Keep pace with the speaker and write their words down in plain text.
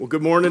Well,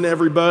 good morning,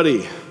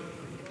 everybody.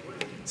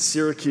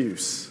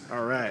 Syracuse.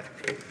 All right.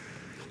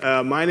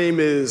 My name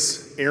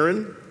is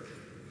Aaron.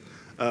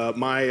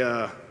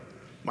 My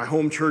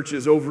home church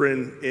is over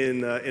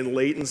in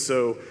Layton.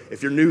 So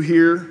if you're new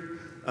here,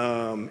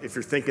 if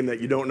you're thinking that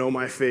you don't know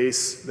my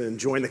face, then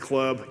join the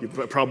club.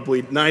 You're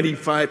probably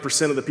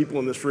 95% of the people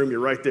in this room. You're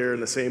right there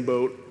in the same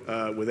boat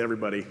with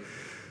everybody.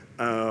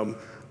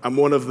 I'm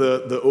one of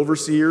the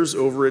overseers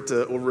over at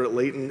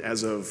Layton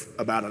as of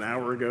about an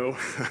hour ago.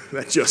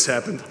 That just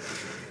happened,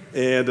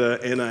 and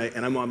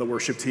I'm on the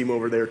worship team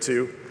over there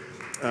too.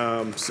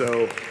 Thank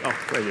you.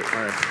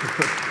 All right.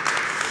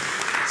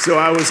 So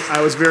I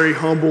was very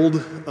humbled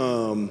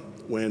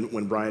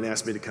when Brian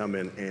asked me to come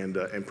in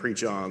and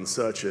preach on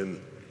such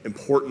an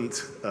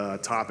important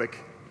topic,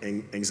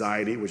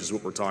 anxiety, which is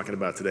what we're talking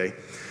about today.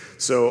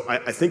 So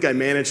I think I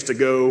managed to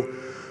go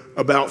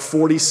about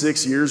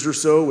 46 years or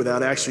so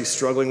without actually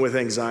struggling with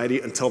anxiety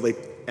until they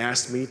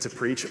asked me to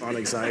preach on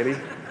anxiety.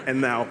 And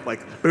now,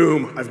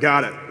 boom, I've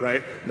got it,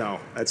 right?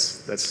 No,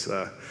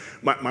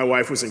 my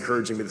wife was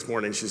encouraging me this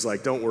morning. She's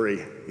like, don't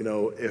worry,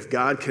 if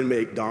God can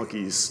make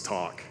donkeys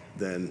talk,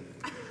 then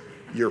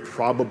you're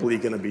probably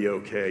going to be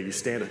okay. You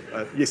stand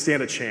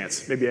a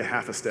chance, maybe a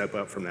half a step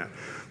up from that.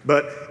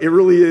 But it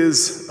really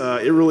is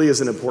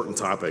an important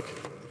topic.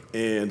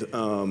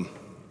 And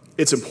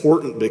it's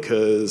important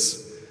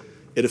because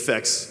it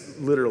affects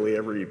literally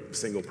every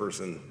single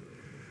person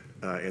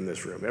in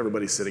this room.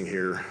 Everybody sitting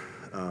here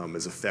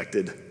is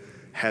affected,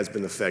 has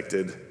been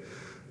affected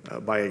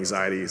by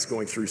anxiety, is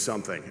going through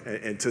something.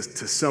 And to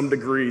some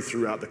degree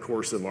throughout the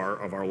course of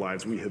our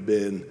lives, we have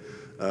been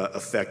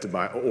affected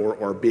by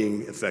or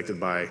being affected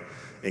by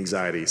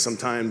anxiety.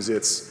 Sometimes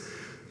it's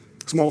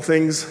small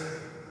things,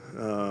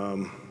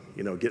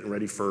 getting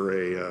ready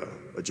for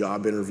a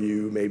job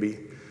interview maybe.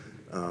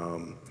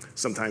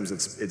 Sometimes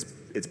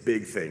it's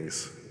big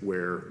things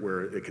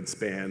where it can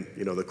span,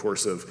 the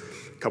course of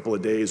a couple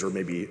of days or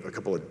maybe a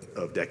couple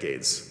of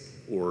decades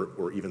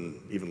or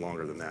even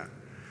longer than that.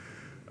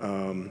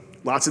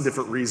 Lots of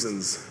different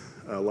reasons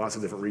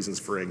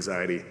for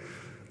anxiety.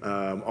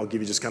 I'll give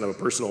you just kind of a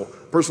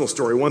personal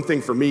story. One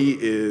thing for me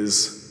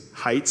is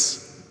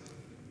heights.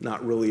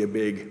 Not really a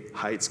big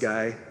heights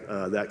guy.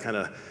 That kind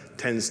of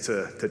tends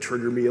to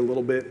trigger me a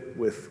little bit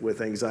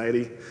with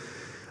anxiety.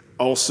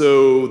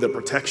 Also, the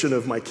protection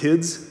of my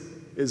kids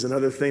is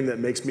another thing that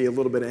makes me a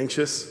little bit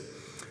anxious.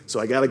 So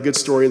I got a good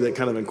story that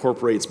kind of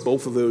incorporates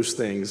both of those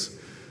things.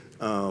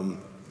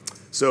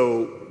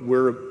 So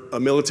we're a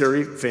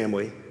military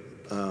family,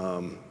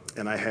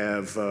 and I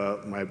have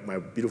my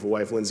beautiful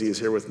wife Lindsay is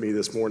here with me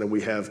this morning.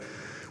 We have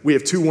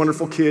two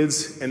wonderful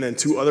kids and then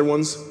two other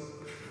ones.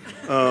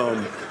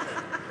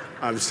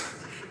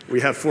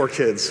 We have 4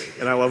 kids,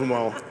 and I love them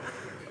all.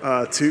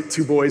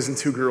 Two boys and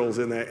 2 girls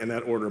in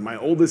that order. My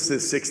oldest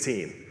is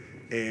 16.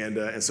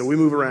 And so we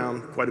move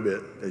around quite a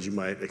bit, as you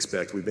might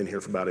expect. We've been here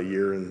for about a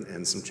year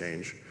and some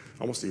change,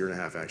 almost a year and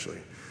a half, actually.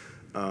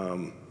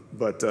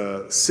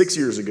 But 6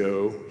 years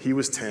ago, he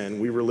was 10.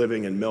 We were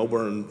living in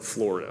Melbourne,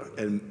 Florida.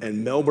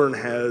 And Melbourne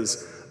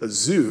has a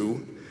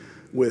zoo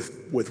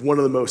with one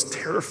of the most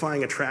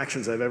terrifying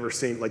attractions I've ever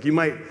seen. Like you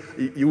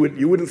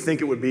wouldn't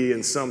think it would be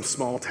in some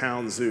small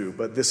town zoo,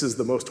 but this is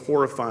the most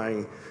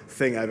horrifying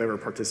thing I've ever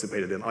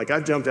participated in. Like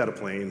I've jumped out of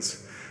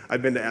planes.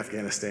 I've been to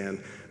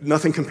Afghanistan.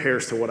 Nothing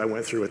compares to what I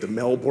went through at the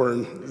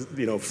Melbourne,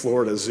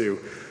 Florida Zoo.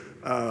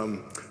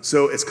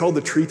 So it's called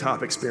the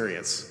Treetop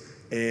Experience.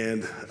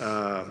 And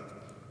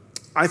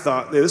I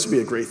thought this would be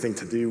a great thing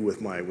to do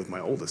with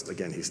my oldest.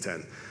 Again, he's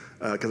 10.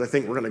 Because I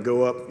think we're going to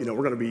go up, we're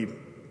going to be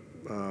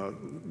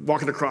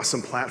walking across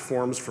some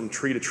platforms from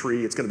tree to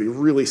tree. It's going to be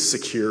really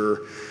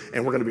secure,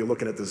 and we're going to be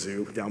looking at the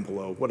zoo down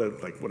below. What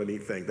a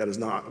neat thing. That is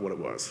not what it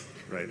was,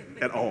 right?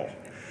 At all.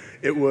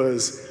 It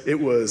was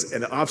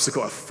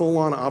a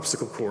full-on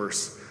obstacle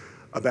course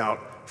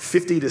about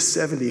 50 to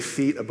 70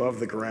 feet above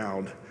the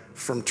ground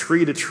from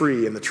tree to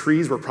tree, and the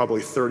trees were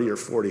probably 30 or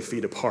 40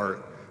 feet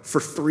apart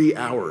for 3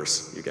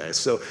 hours, you guys.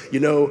 So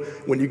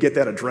when you get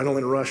that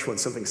adrenaline rush when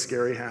something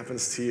scary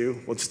happens to you,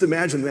 well, just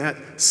imagine that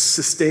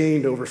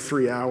sustained over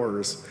 3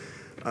 hours.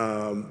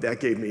 That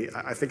gave me,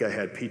 I think I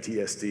had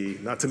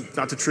PTSD, not to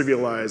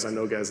trivialize, I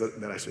know guys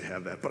that actually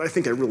have that, but I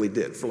think I really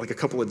did. For like a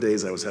couple of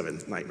days, I was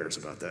having nightmares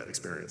about that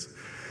experience.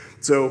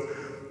 So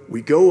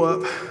we go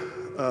up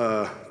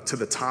to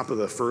the top of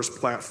the first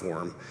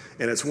platform,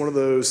 and it's one of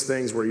those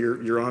things where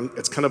you're on,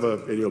 it's kind of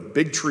a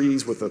big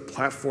trees with a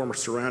platform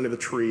surrounding the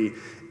tree,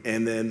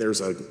 and then there's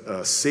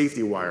a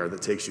safety wire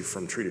that takes you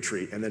from tree to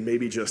tree, and then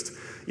maybe just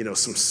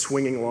some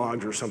swinging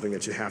logs or something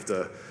that you have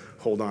to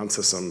hold on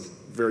to some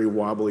very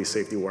wobbly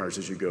safety wires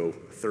as you go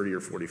 30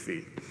 or 40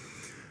 feet.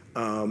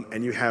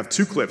 And you have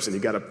 2 clips, and you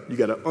gotta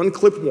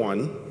unclip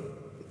one,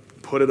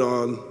 put it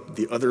on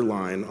the other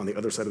line on the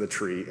other side of the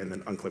tree, and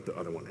then unclip the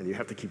other one. And you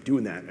have to keep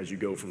doing that as you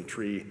go from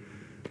tree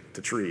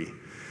to tree.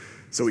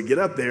 So we get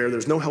up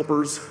there's no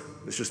helpers,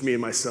 it's just me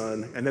and my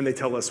son, and then they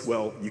tell us,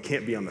 well, you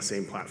can't be on the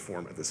same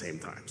platform at the same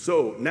time.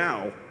 So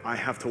now I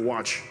have to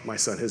watch my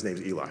son, his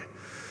name's Eli,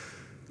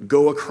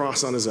 go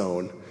across on his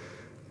own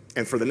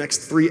And for the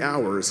next 3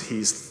 hours,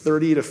 he's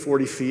 30 to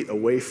 40 feet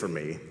away from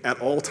me at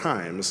all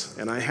times,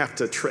 and I have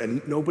to,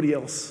 and nobody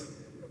else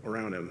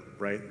around him,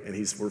 right? And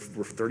we're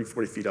 30,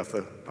 40 feet off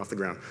the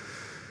ground.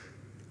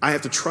 I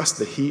have to trust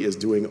that he is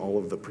doing all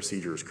of the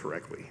procedures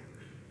correctly.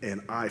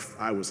 And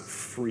I was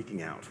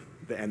freaking out.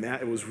 And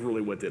that was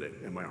really what did it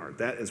in my heart.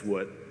 That is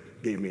what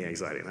gave me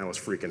anxiety, and I was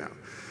freaking out.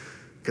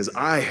 Because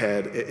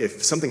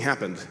if something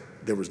happened,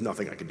 there was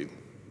nothing I could do,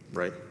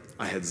 right?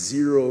 I had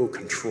zero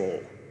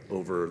control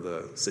over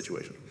the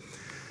situation.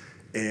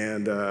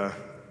 And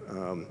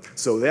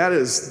so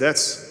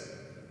that's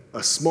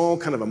a small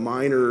kind of a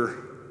minor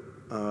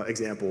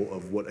example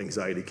of what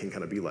anxiety can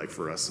kind of be like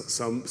for us.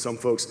 Some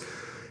folks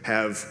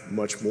have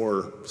much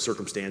more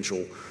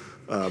circumstantial,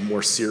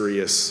 more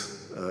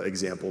serious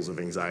examples of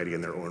anxiety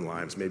in their own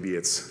lives. Maybe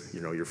it's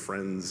your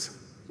friends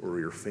or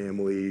your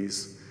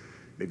families.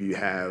 Maybe you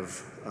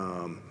have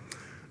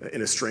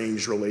an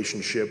estranged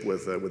relationship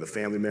with a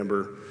family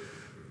member,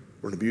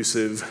 or an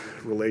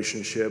abusive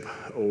relationship,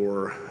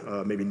 or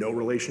maybe no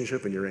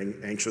relationship and you're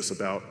anxious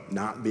about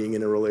not being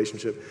in a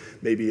relationship.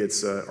 Maybe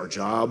it's our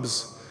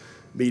jobs,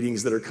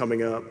 meetings that are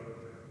coming up,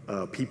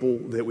 people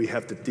that we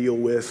have to deal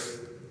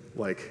with,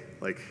 like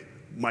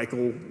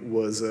Michael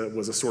was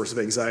a source of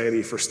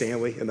anxiety for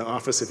Stanley in The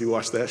Office, if you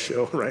watch that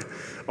show, right?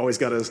 Always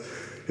got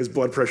his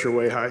blood pressure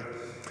way high.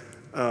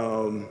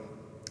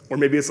 Or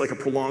maybe it's like a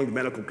prolonged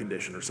medical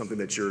condition or something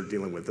that you're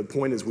dealing with. The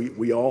point is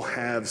we all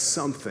have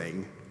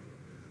something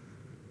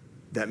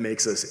that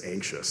makes us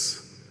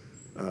anxious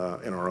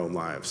in our own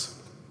lives.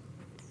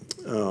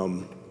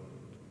 And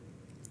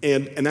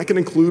that can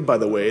include, by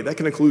the way,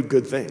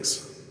 good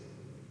things.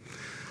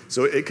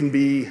 So it can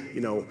be,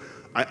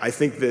 I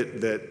think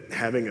that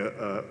having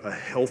a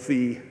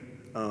healthy,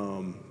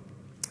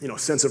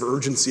 sense of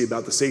urgency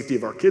about the safety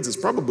of our kids is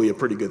probably a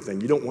pretty good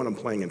thing. You don't want them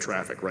playing in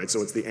traffic, right?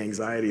 So it's the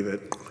anxiety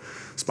that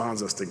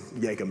spawns us to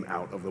yank them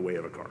out of the way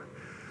of a car.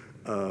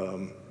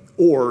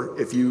 Or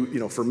if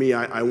for me,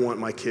 I want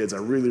my kids, I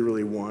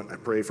really want, I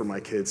pray for my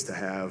kids to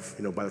have,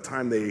 by the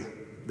time they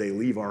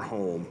leave our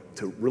home,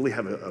 to really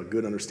have a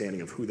good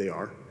understanding of who they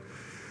are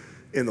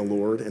in the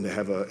Lord, and to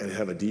have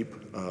a deep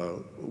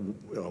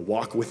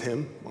walk with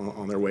Him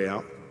on their way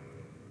out.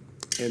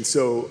 And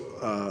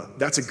so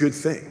that's a good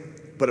thing.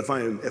 But if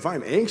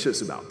I'm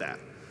anxious about that,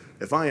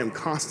 if I am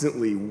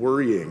constantly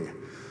worrying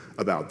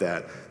about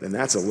that, then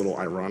that's a little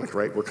ironic,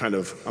 right? I'm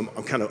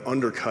kind of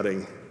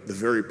undercutting the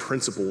very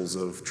principles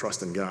of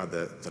trust in God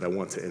that I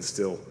want to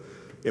instill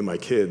in my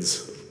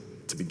kids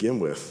to begin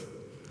with.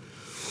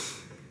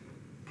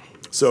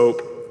 So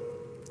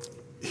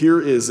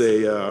here's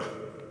a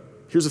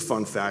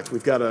fun fact.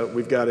 We've got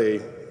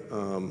a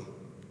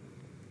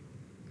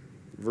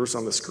verse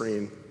on the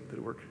screen. Did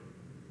it work?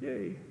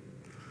 Yay.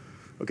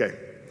 Okay.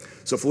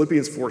 So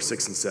Philippians 4,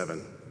 6, and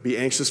 7. Be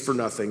anxious for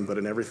nothing, but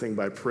in everything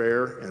by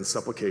prayer and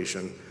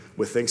supplication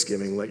with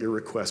thanksgiving, let your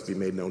requests be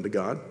made known to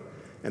God.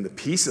 And the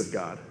peace of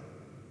God,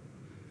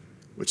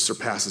 which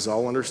surpasses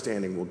all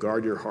understanding, will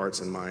guard your hearts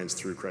and minds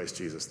through Christ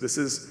Jesus. This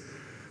is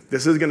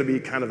going to be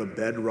kind of a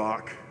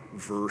bedrock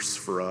verse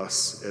for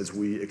us as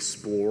we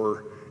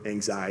explore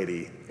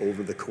anxiety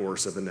over the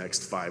course of the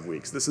next 5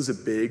 weeks. This is a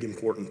big,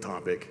 important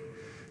topic.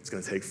 It's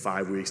going to take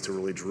 5 weeks to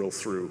really drill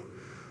through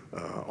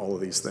all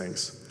of these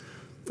things.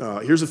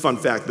 Here's a fun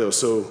fact, though.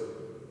 So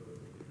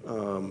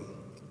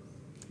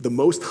the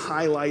most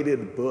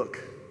highlighted book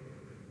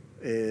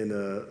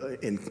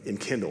in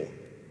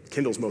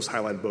Kindle's most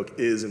highlighted book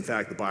is, in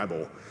fact, the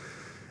Bible.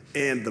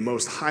 And the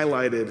most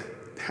highlighted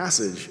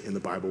passage in the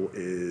Bible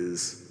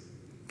is,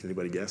 can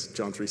anybody guess?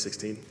 John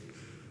 3:16?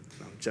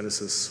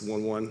 Genesis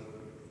 1:1?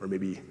 Or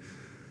maybe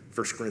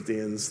 1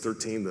 Corinthians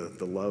 13,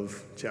 the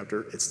love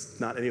chapter. It's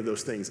not any of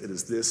those things. It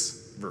is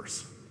this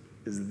verse.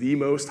 It is the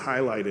most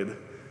highlighted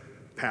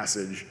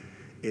passage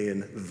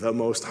in the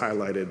most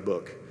highlighted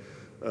book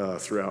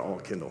throughout all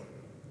Kindle.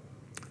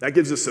 That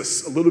gives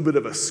us a little bit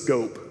of a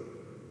scope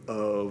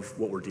of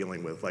what we're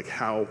dealing with, like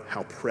how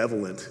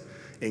prevalent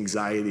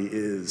anxiety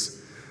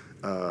is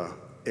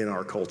in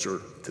our culture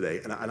today.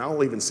 And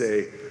I'll even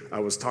say, I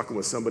was talking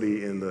with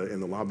somebody in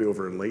the lobby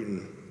over in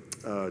Layton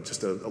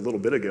just a little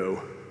bit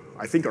ago.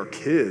 I think our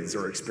kids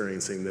are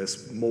experiencing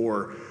this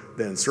more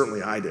than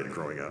certainly I did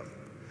growing up.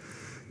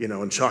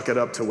 And chalk it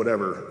up to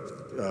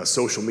whatever.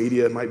 Social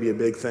media might be a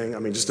big thing. I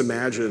mean, just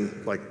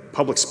imagine like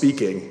public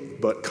speaking,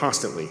 but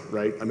constantly,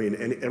 right? I mean,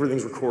 and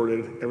everything's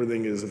recorded,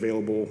 everything is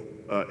available.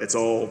 It's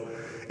all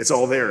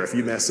there. If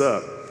you mess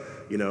up,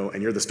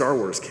 and you're the Star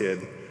Wars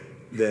kid,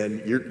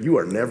 then you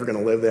are never going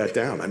to live that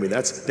down. I mean,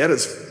 that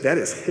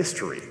is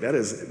history. That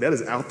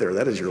is out there.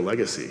 That is your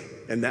legacy.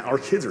 And that our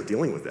kids are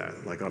dealing with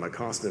that like on a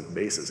constant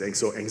basis. And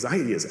so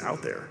anxiety is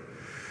out there.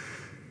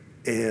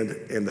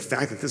 And the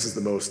fact that this is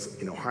the most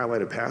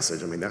highlighted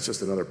passage, I mean, that's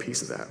just another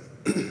piece of that.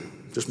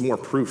 Just more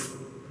proof.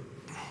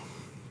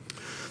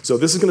 So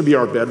this is going to be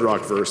our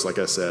bedrock verse, like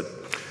I said.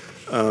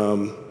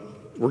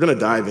 We're going to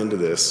dive into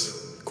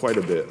this quite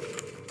a bit.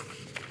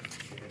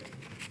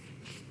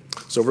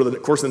 So over the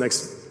course of the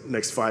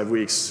next 5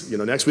 weeks,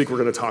 next week we're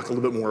going to talk a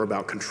little bit more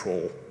about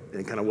control,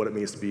 and kind of what it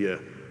means to be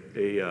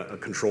a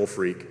control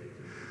freak.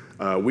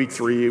 Week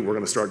 3, we're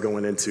going to start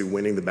going into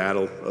winning the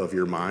battle of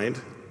your mind,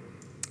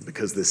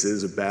 because this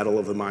is a battle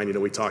of the mind. You know,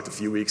 we talked a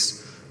few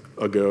weeks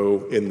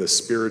ago in the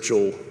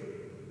spiritual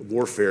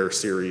warfare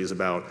series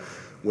about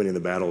winning the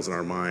battles in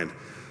our mind.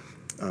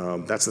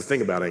 That's the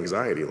thing about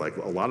anxiety. Like,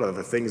 a lot of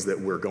the things that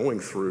we're going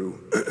through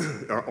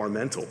are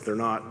mental.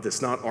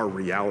 It's not our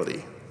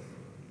reality,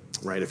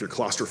 right? If you're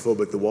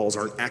claustrophobic, the walls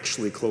aren't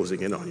actually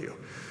closing in on you,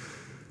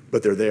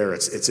 but they're there.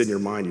 It's in your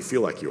mind. You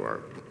feel like you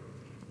are.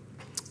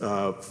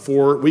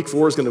 Week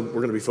 4 we're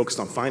going to be focused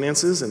on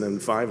finances, and then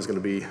 5 is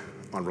going to be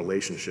on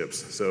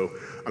relationships. So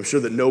I'm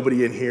sure that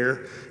nobody in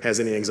here has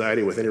any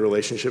anxiety with any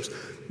relationships,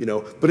 you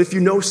know, but if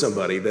you know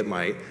somebody that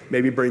might,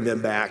 maybe bring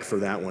them back for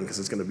that one, because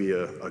it's going to be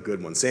a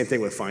good one. Same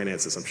thing with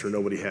finances. I'm sure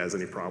nobody has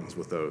any problems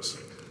with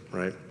those,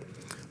 right?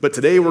 But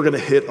today we're going to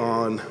hit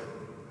on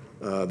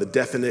the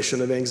definition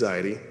of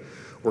anxiety.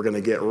 We're going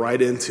to get right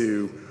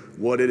into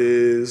what it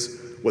is,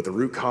 what the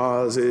root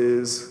cause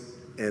is,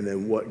 and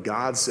then what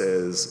God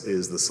says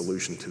is the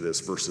solution to this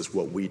versus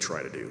what we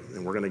try to do.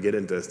 And we're going to get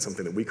into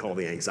something that we call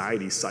the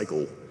anxiety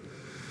cycle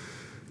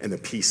and the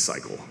peace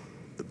cycle,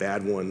 the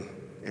bad one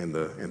and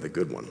the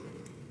good one.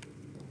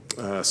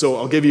 So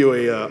I'll give you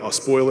a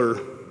spoiler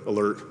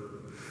alert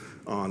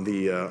on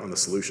the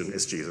solution.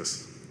 It's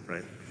Jesus,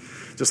 right?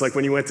 Just like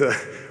when you went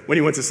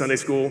to Sunday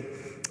school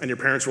and your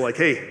parents were like,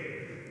 "Hey,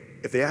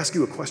 if they ask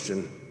you a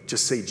question,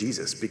 just say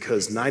Jesus,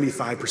 because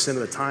 95% of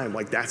the time,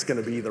 like, that's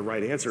going to be the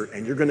right answer,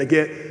 and you're going to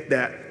get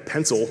that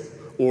pencil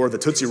or the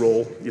Tootsie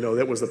Roll, you know,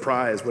 that was the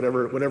prize,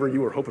 whatever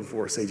you were hoping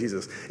for, say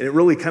Jesus." And it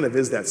really kind of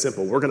is that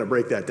simple. We're going to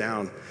break that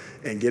down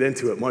and get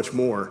into it much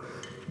more,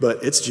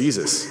 but it's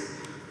Jesus.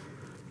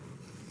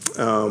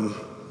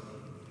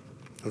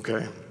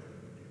 Okay.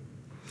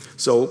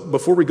 So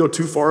before we go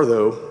too far,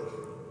 though,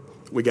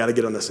 we got to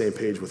get on the same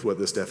page with what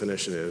this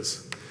definition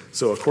is.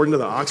 So according to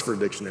the Oxford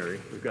Dictionary,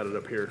 we've got it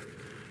up here,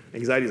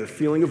 anxiety is a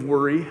feeling of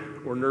worry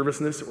or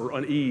nervousness or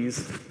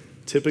unease,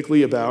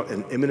 typically about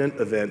an imminent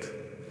event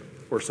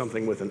or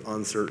something with an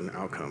uncertain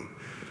outcome.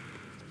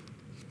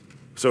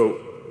 So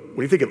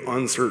when you think of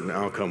uncertain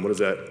outcome, what does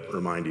that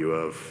remind you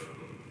of?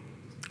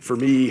 For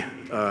me,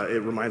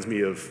 it reminds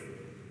me of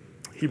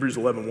Hebrews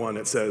 11:1.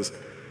 It says,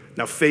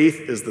 "Now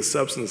faith is the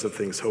substance of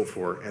things hoped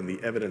for and the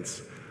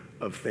evidence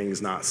of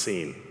things not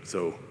seen."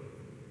 So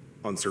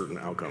uncertain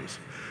outcomes.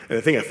 And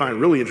the thing I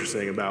find really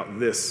interesting about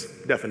this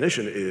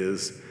definition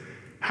is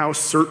how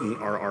certain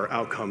are our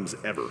outcomes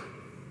ever?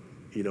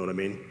 You know what I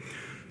mean?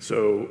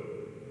 So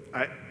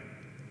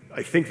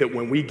I think that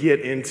when we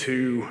get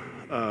into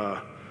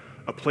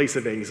a place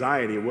of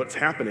anxiety, what's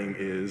happening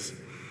is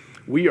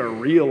we are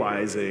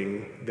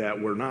realizing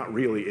that we're not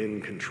really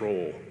in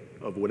control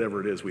of whatever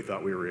it is we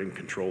thought we were in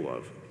control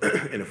of.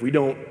 And if we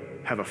don't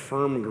have a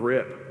firm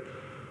grip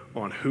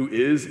on who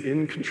is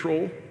in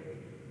control,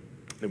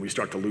 then we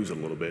start to lose it a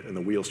little bit, and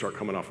the wheels start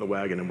coming off the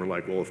wagon, and we're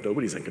like, well, if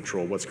nobody's in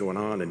control, what's going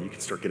on? And you can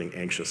start getting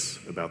anxious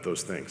about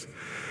those things.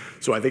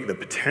 So I think the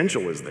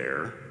potential is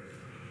there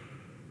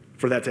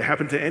for that to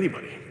happen to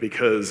anybody,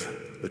 because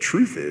the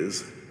truth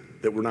is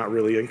that we're not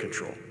really in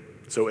control.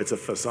 So it's a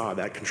facade.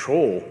 That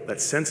control, that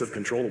sense of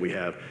control that we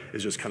have,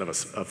 is just kind of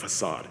a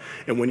facade.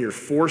 And when you're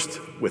forced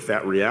with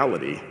that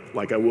reality,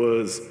 like I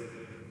was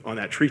on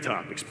that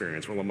treetop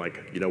experience, where I'm like,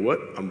 you know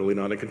what? I'm really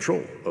not in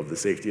control of the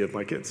safety of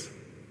my kids.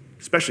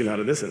 Especially not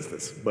in this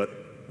instance, but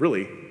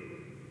really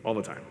all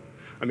the time.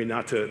 I mean,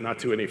 not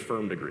to any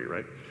firm degree,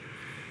 right?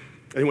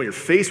 And when you're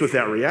faced with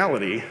that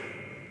reality,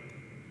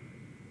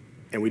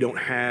 and we don't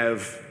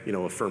have, you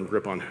know, a firm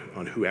grip on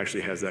who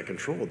actually has that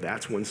control,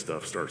 that's when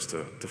stuff starts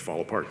to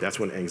fall apart. That's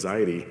when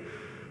anxiety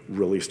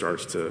really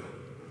starts to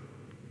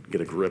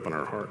get a grip on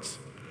our hearts.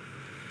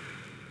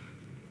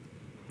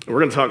 And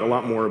we're going to talk a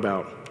lot more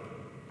about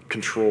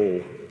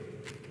control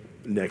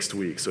next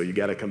week, so you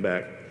got to come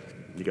back.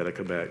 You got to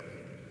come back.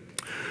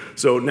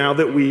 So now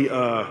that we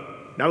kind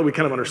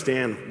of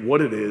understand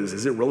what it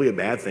is it really a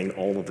bad thing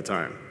all of the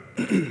time?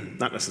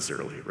 Not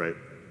necessarily, right?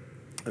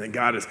 I think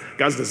God's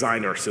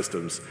designed our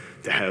systems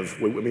to have,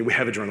 we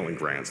have adrenaline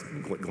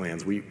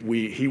glands.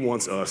 He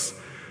wants us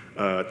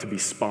to be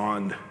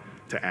spawned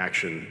to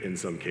action in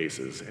some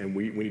cases, and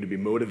we need to be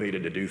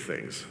motivated to do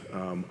things.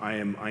 I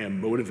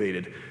am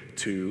motivated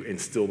to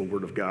instill the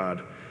Word of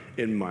God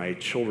in my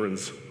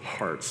children's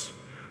hearts.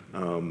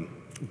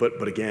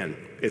 But again,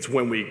 it's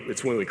when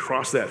we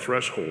cross that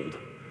threshold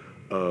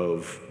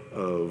of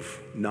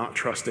not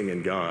trusting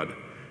in God,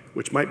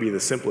 which might be the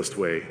simplest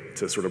way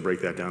to sort of break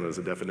that down as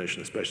a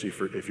definition, especially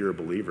if you're a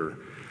believer.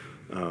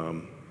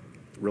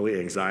 Really,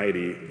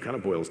 anxiety kind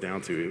of boils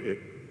down to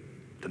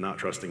not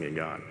trusting in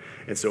God.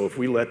 And so if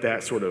we let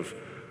that sort of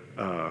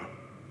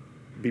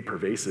be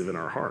pervasive in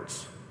our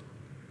hearts,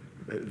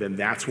 then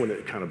that's when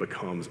it kind of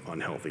becomes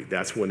unhealthy.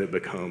 That's when it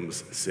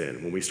becomes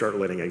sin. When we start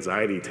letting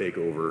anxiety take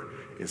over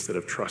instead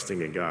of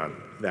trusting in God,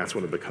 that's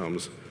when it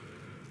becomes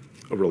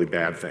a really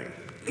bad thing.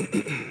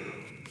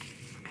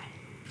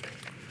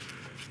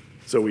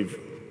 So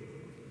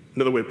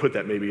another way to put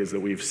that maybe is that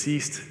we've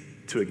ceased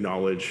to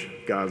acknowledge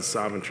God's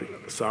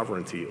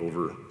sovereignty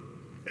over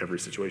every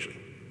situation,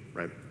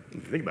 right? If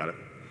you think about it,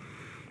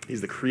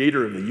 he's the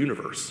creator of the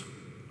universe.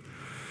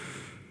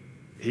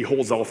 He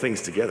holds all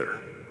things together.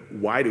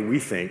 Why do we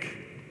think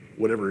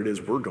whatever it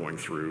is we're going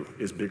through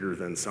is bigger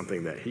than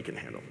something that he can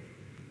handle,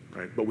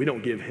 right? But we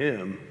don't give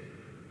him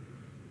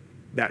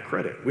that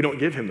credit. We don't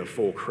give him the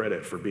full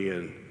credit for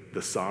being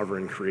the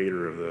sovereign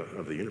creator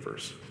of the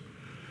universe.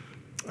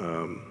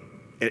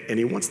 And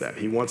he wants that.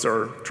 He wants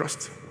our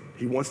trust.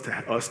 He wants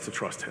us to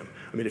trust him.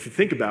 I mean, if you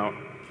think about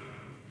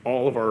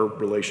all of our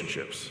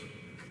relationships,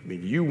 I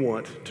mean, you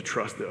want to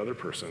trust the other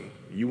person.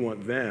 You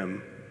want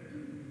them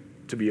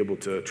to be able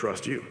to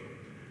trust you.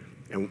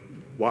 And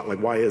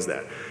why is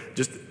that?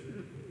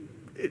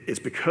 It's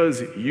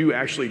because you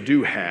actually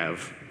do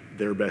have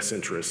their best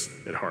interests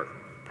at heart,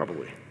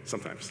 probably,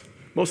 sometimes.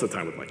 Most of the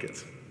time with my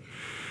kids.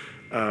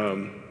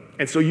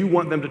 And so you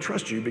want them to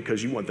trust you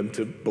because you want them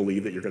to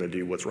believe that you're going to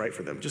do what's right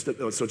for them.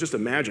 So just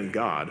imagine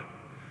God,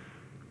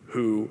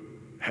 who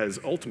has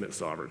ultimate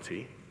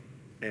sovereignty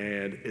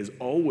and is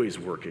always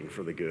working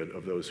for the good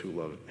of those who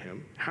love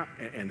him,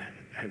 and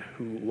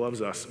who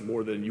loves us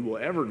more than you will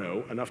ever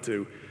know, enough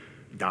to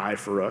die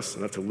for us,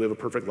 enough to live a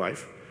perfect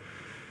life,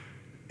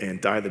 and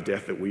die the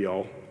death that we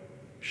all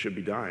should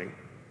be dying.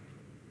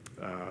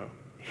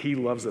 He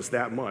loves us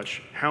that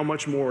much. How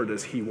much more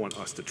does he want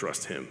us to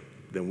trust him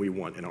than we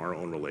want in our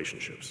own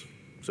relationships?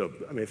 So,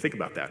 I mean, think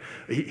about that.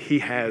 He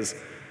has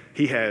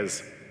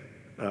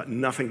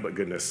nothing but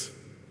goodness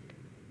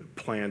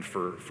planned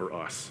for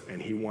us,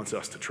 and he wants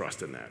us to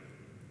trust in that.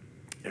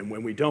 And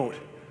when we don't,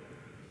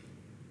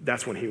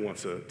 that's when he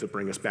wants to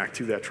bring us back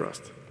to that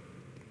trust.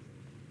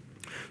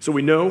 So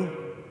we know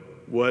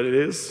what it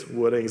is,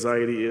 what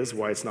anxiety is,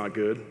 why it's not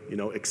good. You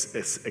know,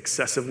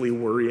 excessively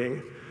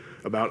worrying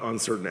about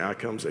uncertain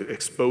outcomes. It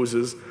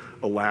exposes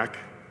a lack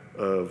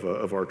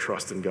of our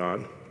trust in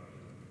God.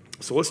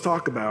 So let's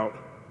talk about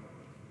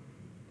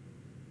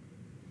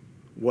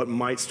what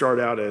might start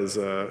out as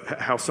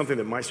how something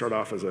that might start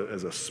off as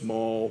a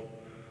small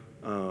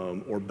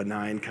or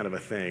benign kind of a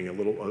thing,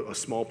 a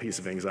small piece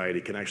of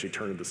anxiety, can actually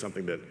turn into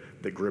something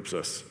that grips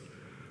us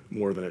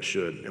more than it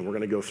should. And we're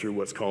going to go through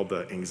what's called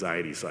the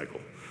anxiety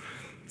cycle.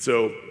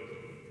 So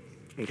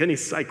in any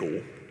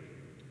cycle,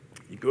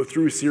 you go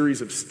through a series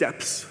of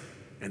steps,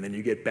 and then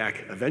you get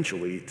back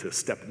eventually to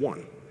step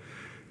one.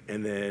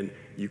 And then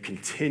you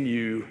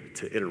continue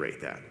to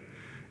iterate that.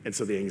 And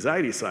so the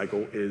anxiety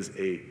cycle is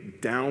a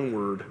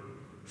downward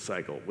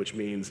cycle, which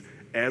means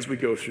as we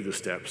go through the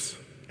steps,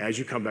 as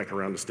you come back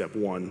around to step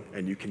one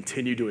and you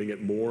continue doing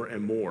it more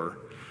and more,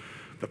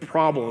 the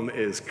problem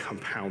is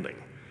compounding.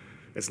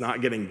 It's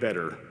not getting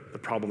better. The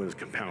problem is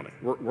compounding.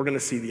 We're going to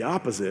see the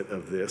opposite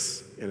of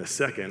this in a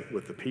second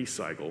with the peace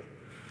cycle.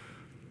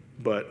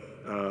 But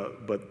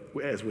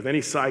as with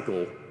any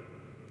cycle,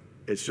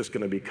 it's just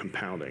going to be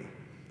compounding.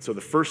 So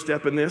the first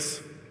step in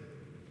this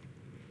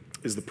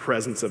is the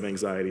presence of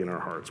anxiety in our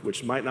hearts,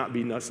 which might not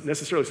be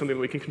necessarily something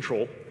that we can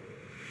control.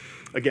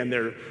 Again,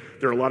 there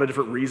are a lot of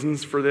different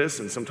reasons for this,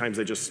 and sometimes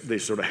they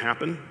sort of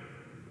happen.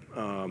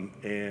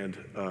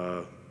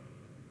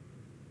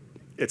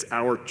 It's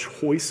our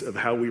choice of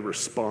how we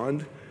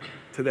respond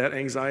to that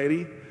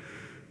anxiety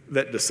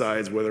that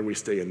decides whether we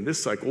stay in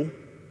this cycle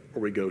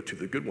or we go to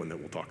the good one that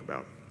we'll talk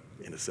about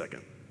in a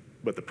second.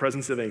 But the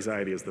presence of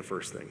anxiety is the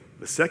first thing.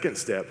 The second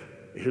step,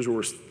 here's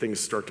where things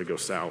start to go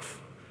south,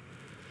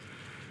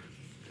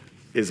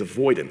 is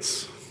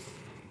avoidance,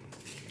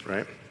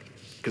 right?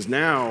 Because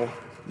now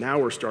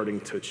we're starting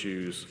to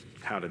choose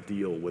how to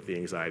deal with the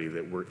anxiety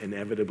that we're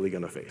inevitably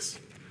going to face.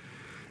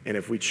 And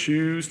if we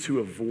choose to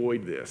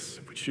avoid this,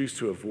 if we choose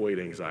to avoid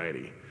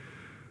anxiety,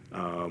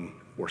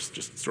 or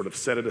just sort of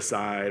set it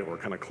aside or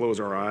kind of close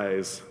our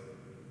eyes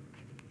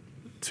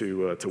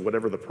to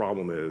whatever the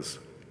problem is,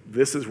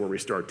 this is where we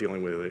start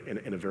dealing with it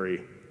in a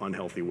very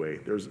unhealthy way.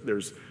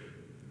 There's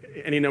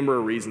any number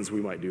of reasons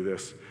we might do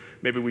this.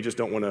 Maybe we just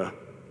don't want to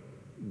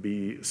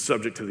be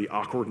subject to the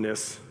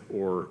awkwardness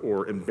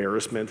or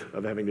embarrassment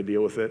of having to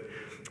deal with it,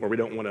 or we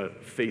don't want to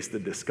face the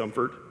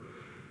discomfort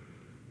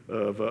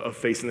of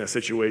facing that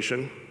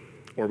situation,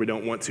 or we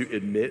don't want to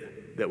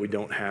admit that we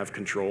don't have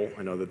control.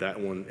 I know that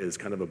one is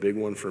kind of a big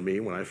one for me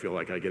when I feel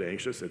like I get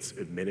anxious. It's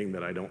admitting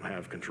that I don't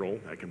have control.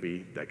 That can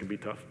be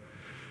tough,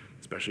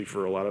 especially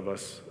for a lot of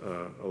us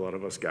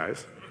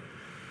guys.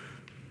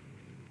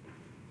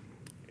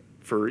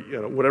 For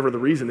whatever the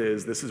reason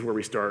is, this is where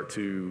we start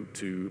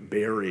to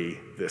bury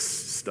this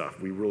stuff.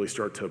 We really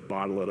start to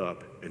bottle it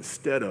up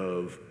instead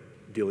of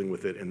dealing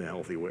with it in a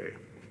healthy way.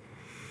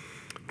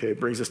 Okay, it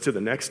brings us to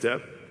the next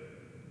step,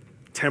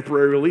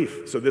 temporary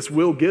relief. So this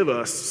will give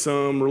us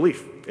some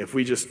relief. If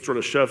we just sort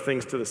of shove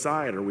things to the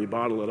side or we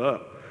bottle it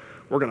up,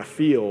 we're going to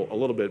feel a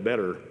little bit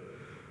better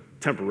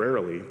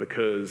temporarily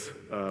because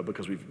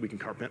we can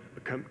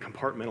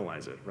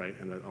compartmentalize it, right?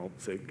 And I'll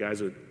say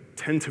guys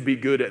tend to be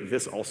good at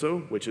this also,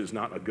 which is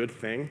not a good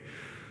thing.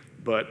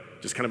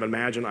 But just kind of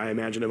I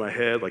imagine in my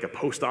head like a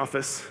post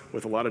office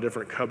with a lot of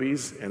different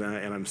cubbies, and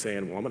I'm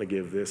saying, well, I'm going to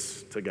give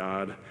this to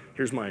God.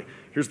 Here's the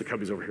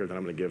cubbies over here that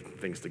I'm going to give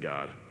things to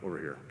God over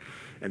here.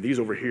 And these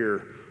over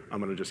here, I'm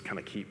going to just kind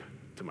of keep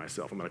to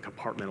myself. I'm going to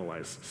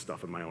compartmentalize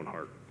stuff in my own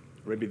heart.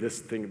 Maybe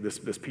this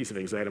piece of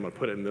anxiety, I'm going to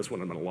put it in this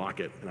one, I'm going to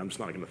lock it, and I'm just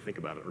not going to think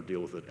about it or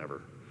deal with it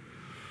ever.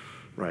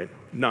 Right?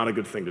 Not a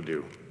good thing to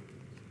do.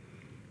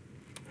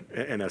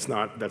 And that's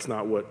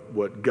not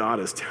what God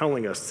is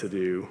telling us to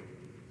do,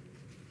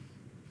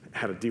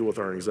 how to deal with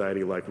our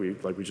anxiety like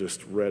we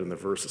just read in the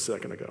verse a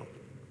second ago.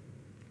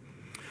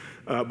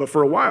 But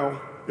for a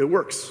while, it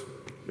works.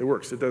 It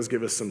works. It does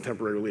give us some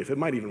temporary relief. It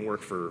might even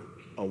work for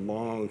a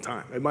long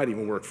time. It might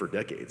even work for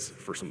decades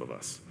for some of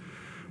us,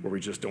 where we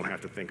just don't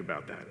have to think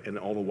about that. And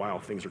all the while,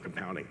 things are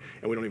compounding,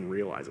 and we don't even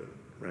realize it,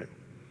 right?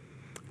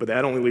 But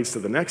that only leads to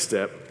the next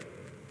step,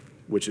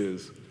 which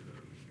is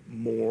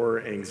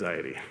more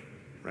anxiety,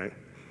 right?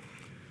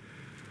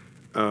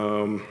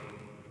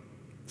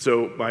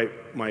 So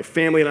my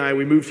family and I,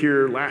 we moved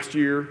here last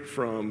year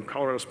from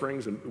Colorado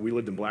Springs, and we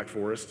lived in Black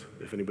Forest,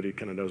 if anybody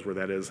kind of knows where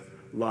that is.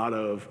 A lot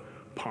of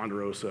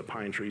ponderosa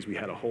pine trees. We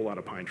had a whole lot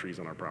of pine trees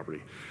on our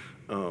property.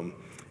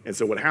 And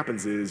so what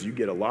happens is you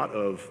get a lot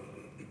of,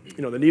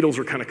 the needles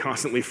are kind of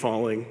constantly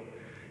falling,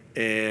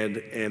 and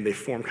they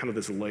form kind of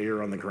this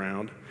layer on the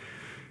ground.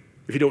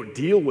 If you don't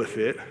deal with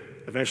it,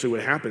 eventually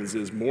what happens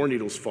is more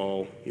needles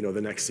fall,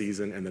 the next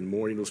season, and then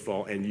more needles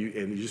fall, and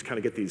you just kind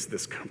of get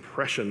this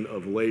compression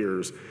of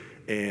layers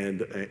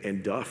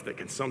and duff that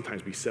can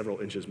sometimes be several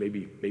inches,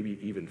 maybe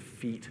even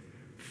feet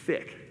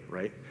thick,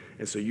 right?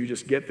 And so you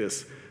just get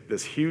this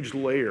huge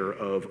layer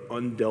of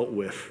undealt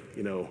with,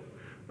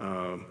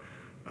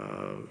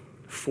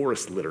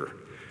 forest litter.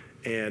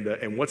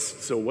 And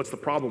what's the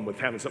problem with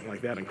having something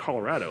like that in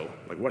Colorado?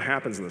 Like, what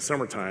happens in the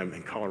summertime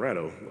in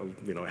Colorado?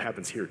 Well, it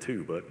happens here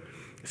too, but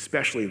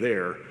especially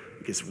there,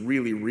 it gets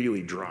really,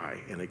 really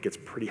dry, and it gets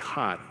pretty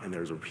hot, and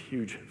there's a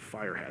huge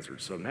fire hazard.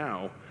 So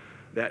now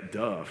that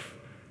duff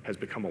has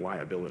become a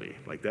liability.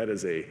 Like, that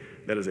is a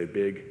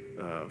big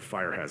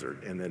fire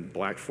hazard. And then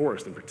Black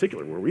Forest in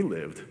particular, where we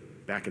lived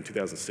back in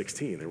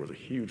 2016, there was a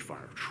huge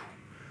fire,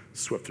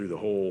 swept through the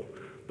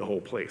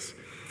whole place.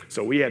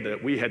 So we had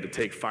to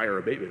take fire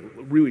abatement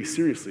really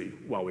seriously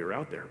while we were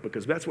out there,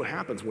 because that's what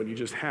happens when you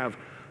just have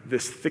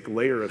this thick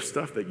layer of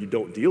stuff that you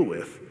don't deal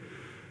with.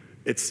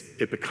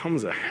 It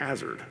becomes a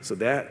hazard. So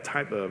that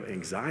type of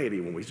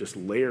anxiety, when we just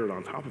layer it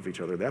on top of each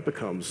other, that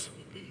becomes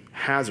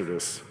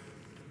hazardous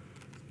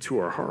to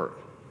our heart.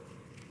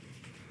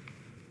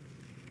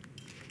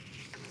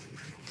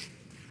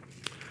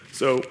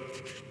 So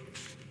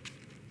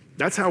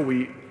that's how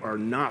we are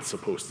not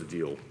supposed to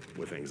deal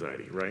with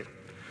anxiety, right?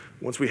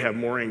 Once we have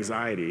more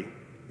anxiety,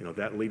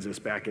 that leads us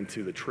back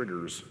into the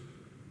triggers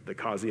that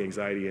cause the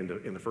anxiety in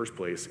the first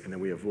place, and then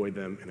we avoid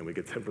them, and then we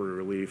get temporary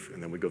relief,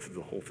 and then we go through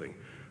the whole thing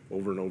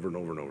over and over and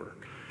over and over.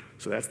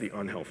 So that's the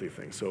unhealthy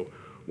thing. So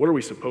what are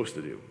we supposed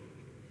to do?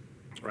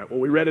 All right, well,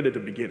 we read it at the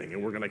beginning,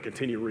 and we're going to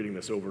continue reading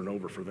this over and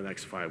over for the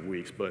next 5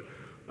 weeks, but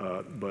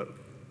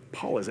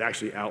Paul has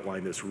actually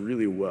outlined this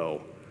really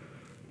well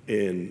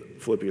in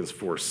Philippians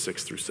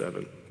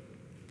 4:6-7.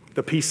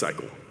 The peace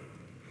cycle.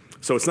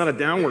 So it's not a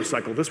downward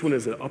cycle. This one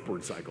is an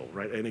upward cycle,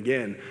 right? And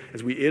again,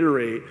 as we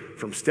iterate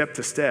from step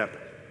to step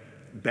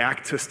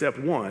back to step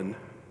one,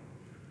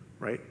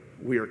 right,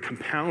 we are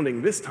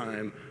compounding this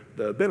time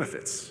the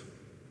benefits,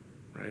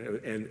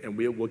 right? And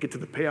we'll get to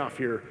the payoff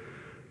here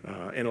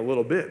in a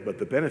little bit, but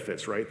the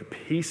benefits, right? The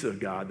peace of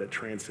God that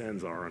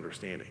transcends our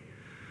understanding,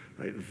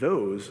 right?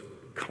 Those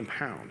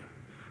compound.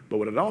 But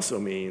what it also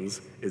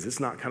means is it's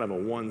not kind of a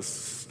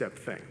one-step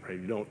thing, right?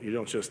 You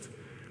don't just,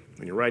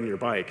 when you're riding your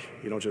bike,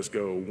 you don't just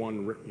go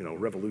one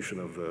revolution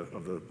of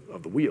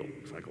the wheel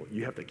cycle.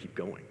 You have to keep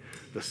going.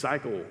 The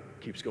cycle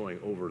keeps going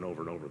over and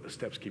over and over. The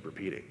steps keep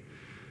repeating.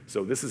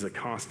 So this is a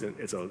constant.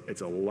 It's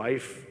a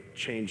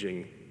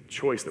life-changing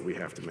choice that we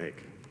have to make.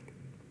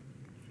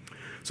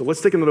 So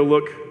let's take another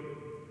look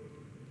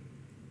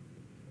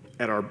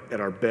at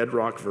our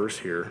bedrock verse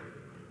here,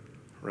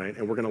 right?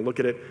 And we're going to look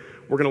at it.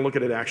 We're going to look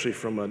at it actually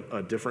from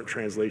a different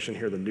translation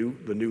here. The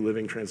New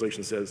Living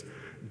Translation says,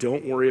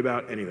 "Don't worry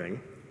about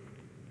anything.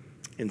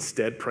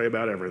 Instead, pray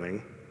about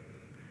everything.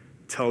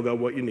 Tell God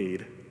what you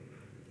need,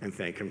 and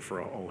thank Him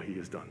for all He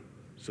has done."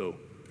 So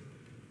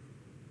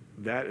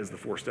that is the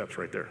 4 steps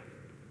right there.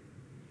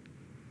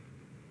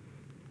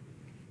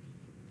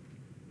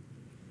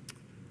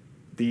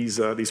 These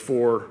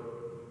 4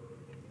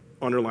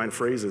 underlined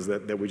phrases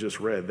that we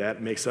just read,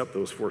 that makes up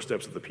those 4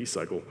 steps of the peace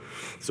cycle.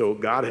 So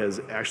God has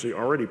actually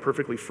already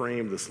perfectly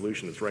framed the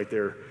solution. It's right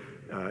there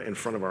in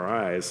front of our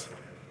eyes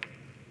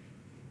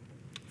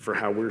for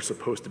how we're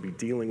supposed to be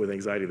dealing with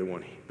anxiety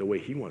the way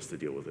He wants to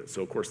deal with it.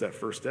 So, of course, that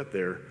first step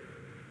there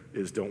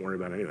is don't worry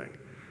about anything,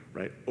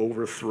 right?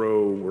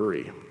 Overthrow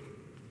worry.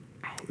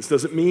 This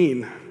doesn't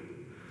mean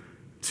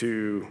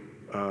to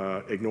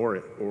ignore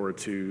it or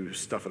to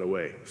stuff it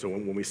away. So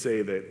when we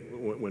say that,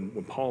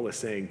 when Paul is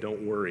saying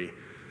don't worry,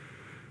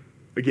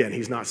 again,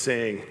 he's not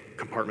saying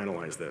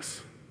compartmentalize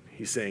this.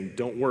 He's saying,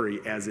 don't worry,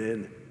 as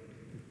in,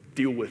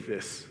 deal with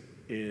this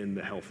in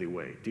the healthy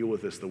way. Deal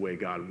with this the way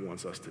God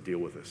wants us to deal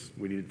with this.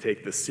 We need to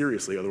take this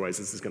seriously, otherwise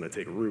this is going to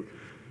take root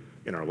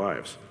in our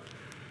lives.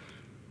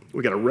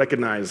 We got to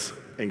recognize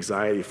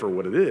anxiety for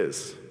what it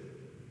is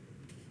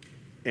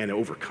and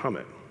overcome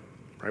it,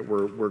 right?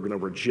 We're going to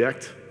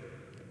reject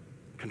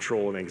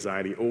control of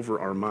anxiety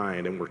over our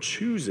mind, and we're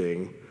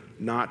choosing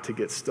not to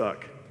get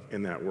stuck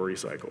in that worry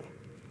cycle,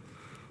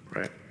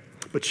 right?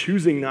 But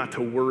choosing not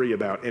to worry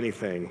about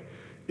anything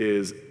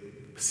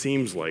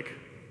seems like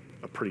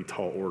a pretty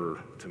tall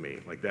order to me.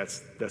 Like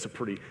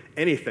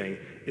anything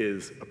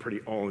is a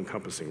pretty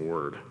all-encompassing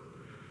word.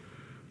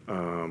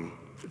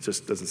 It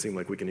just doesn't seem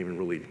like we can even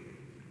really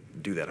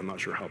do that. I'm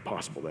not sure how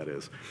possible that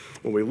is.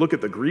 When we look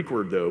at the Greek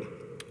word, though,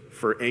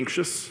 for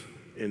anxious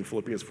in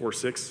Philippians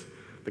 4:6,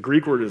 the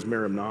Greek word is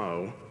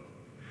merimnao,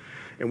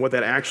 and what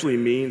that actually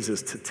means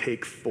is to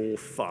take full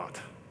thought.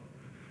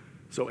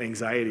 So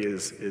anxiety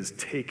is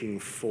taking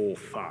full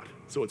thought.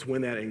 So it's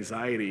when that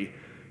anxiety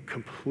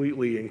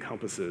completely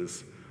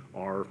encompasses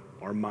our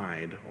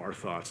mind, our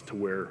thoughts, to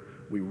where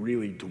we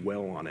really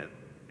dwell on it,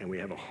 and we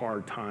have a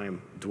hard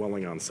time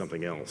dwelling on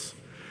something else.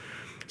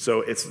 So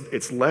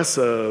it's less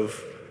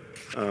of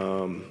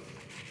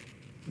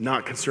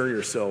not concern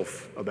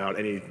yourself about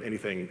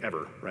anything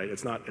ever, right?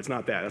 It's not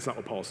that. That's not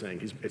what Paul's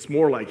saying. It's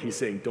more like he's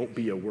saying, don't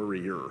be a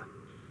worrier.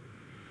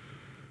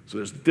 So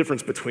there's a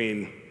difference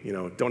between,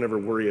 don't ever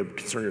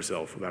concern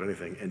yourself about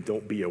anything, and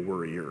don't be a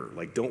worrier.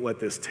 Like, don't let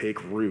this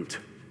take root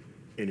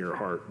in your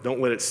heart. Don't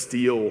let it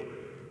steal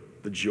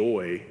the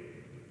joy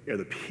or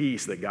the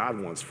peace that God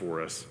wants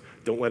for us.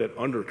 Don't let it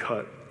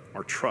undercut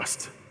our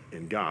trust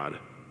in God.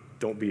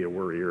 Don't be a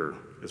worrier,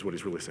 is what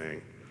he's really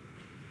saying.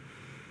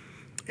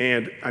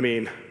 And, I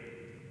mean,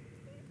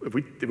 if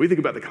we think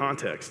about the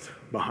context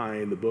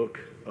behind the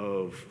book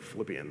of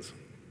Philippians,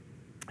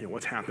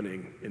 what's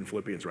happening in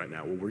Philippians right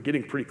now? Well, we're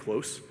getting pretty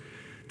close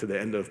to the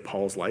end of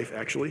Paul's life,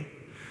 actually.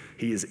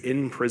 He is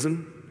in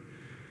prison,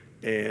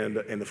 and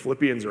the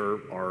Philippians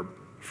are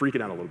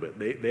freaking out a little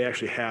bit. They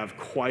actually have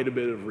quite a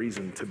bit of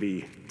reason to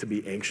be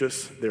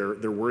anxious.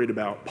 They're worried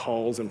about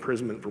Paul's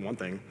imprisonment, for one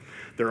thing.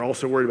 They're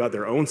also worried about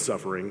their own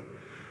suffering,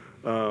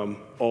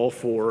 all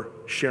for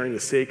sharing the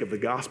sake of the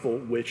gospel,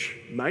 which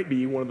might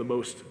be one of the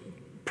most,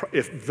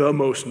 if the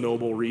most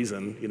noble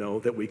reason,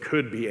 that we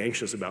could be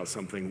anxious about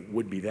something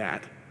would be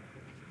that.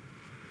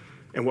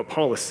 And what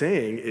Paul is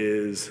saying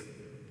is,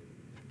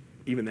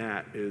 even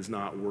that is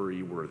not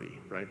worry-worthy,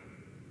 right?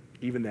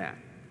 Even that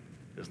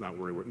is not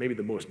worry-worthy. Maybe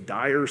the most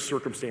dire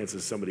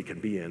circumstances somebody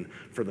can be in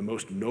for the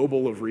most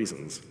noble of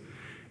reasons,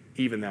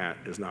 even that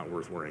is not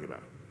worth worrying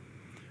about.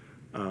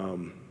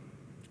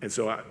 And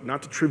so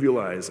not to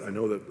trivialize, I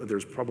know that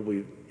there's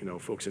probably,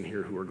 folks in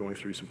here who are going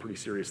through some pretty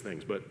serious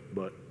things, but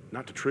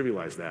not to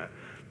trivialize that.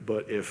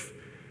 But if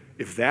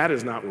that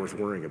is not worth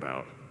worrying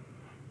about,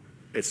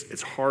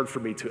 it's hard for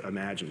me to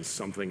imagine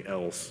something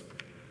else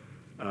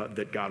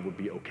that God would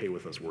be okay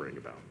with us worrying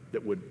about,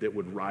 that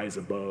would rise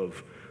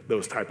above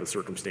those type of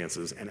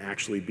circumstances and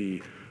actually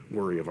be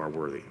worthy of our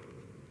worthy.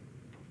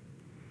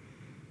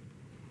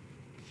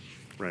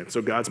 Right?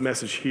 So God's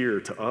message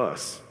here to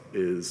us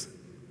is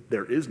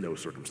there is no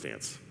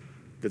circumstance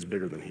that's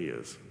bigger than he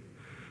is.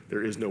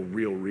 There is no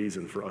real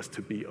reason for us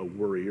to be a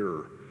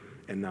worrier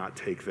and not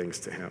take things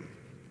to him.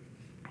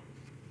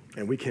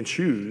 And we can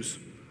choose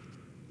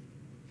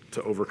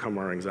to overcome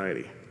our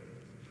anxiety.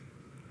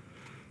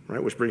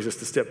 Right, which brings us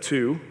to step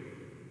 2.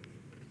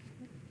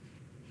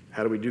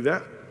 How do we do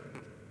that?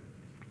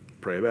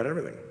 Pray about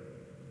everything.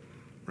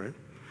 Right?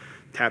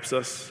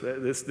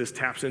 This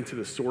taps into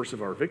the source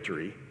of our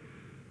victory,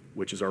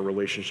 which is our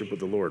relationship with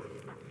the Lord.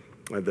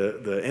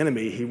 The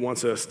enemy, he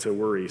wants us to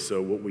worry,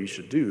 so what we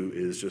should do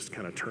is just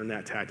kind of turn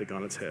that tactic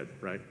on its head,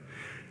 right?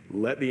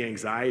 Let the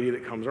anxiety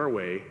that comes our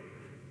way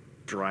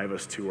drive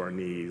us to our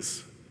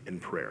knees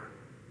in prayer.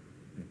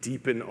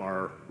 Deepen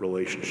our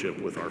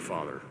relationship with our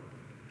Father.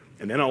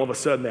 And then all of a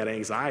sudden that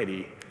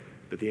anxiety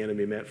that the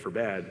enemy meant for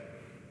bad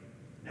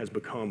has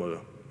become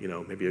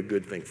maybe a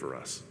good thing for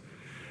us.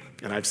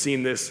 And I've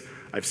seen this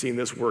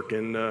work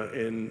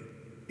in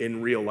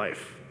real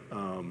life.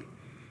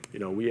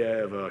 We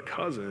have a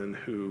cousin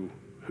who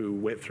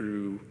went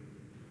through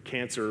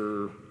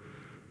cancer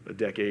a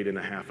decade and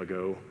a half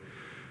ago.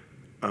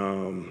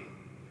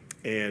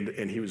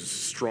 And he was a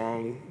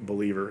strong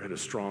believer, had a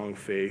strong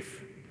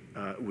faith.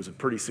 It was a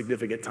pretty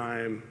significant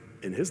time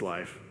in his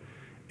life,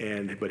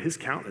 but his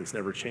countenance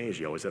never changed.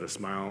 He always had a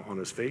smile on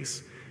his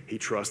face. He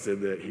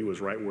trusted that he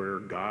was right where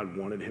God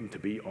wanted him to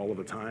be all of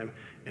the time,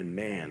 and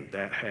man,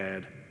 that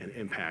had an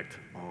impact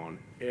on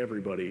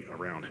everybody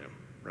around him,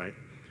 right?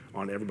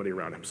 On everybody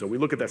around him. So we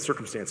look at that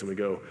circumstance and we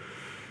go,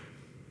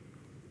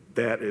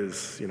 that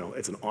is,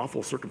 it's an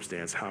awful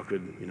circumstance. How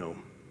could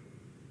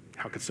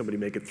somebody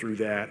make it through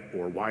that?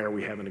 Or why are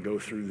we having to go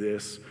through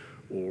this?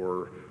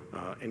 Or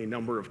any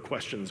number of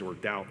questions or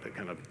doubt that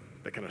kind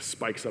of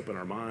spikes up in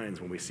our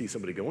minds when we see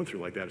somebody going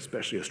through like that,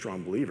 especially a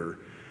strong believer.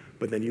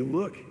 But then you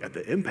look at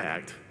the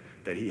impact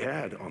that he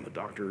had on the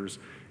doctors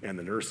and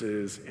the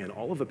nurses and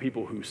all of the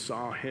people who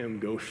saw him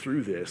go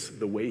through this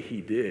the way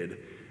he did,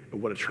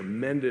 and what a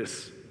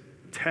tremendous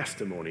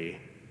testimony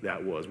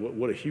that was.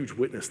 What a huge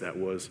witness that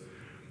was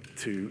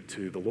to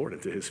the Lord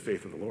and to his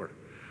faith in the Lord.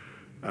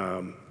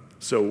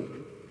 So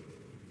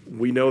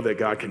we know that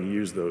God can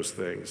use those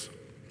things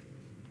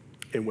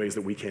in ways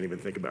that we can't even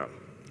think about,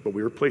 but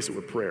we replace it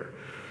with prayer.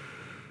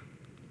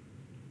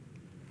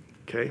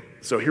 Okay,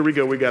 so here we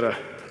go. We got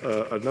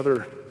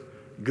another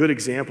good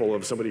example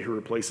of somebody who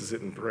replaces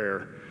it in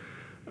prayer.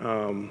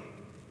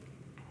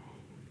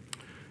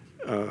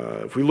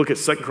 If we look at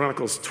 2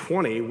 Chronicles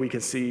 20, we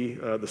can see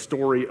the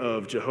story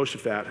of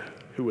Jehoshaphat,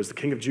 who was the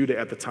king of Judah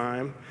at the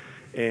time,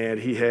 and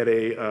he had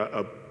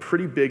a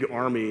pretty big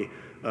army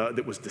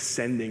that was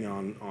descending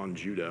on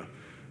Judah.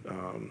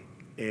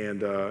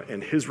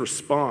 And his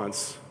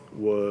response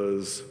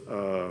was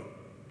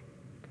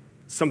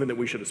something that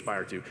we should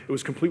aspire to. It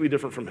was completely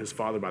different from his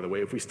father, by the way.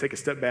 If we take a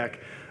step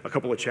back a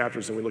couple of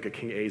chapters and we look at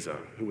King Asa,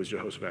 who was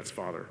Jehoshaphat's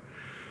father,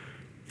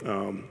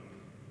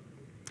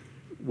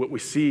 what we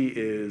see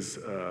is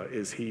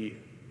he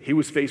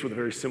was faced with a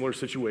very similar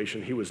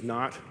situation.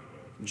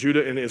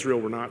 Judah and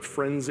Israel were not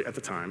friends at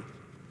the time.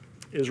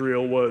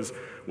 Israel was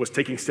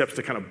taking steps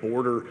to kind of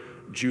border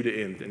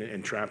Judah in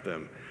and trap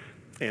them.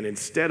 And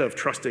instead of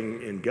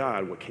trusting in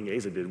God, what King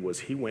Asa did was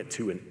he went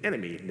to an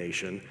enemy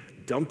nation,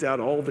 dumped out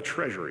all the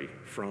treasury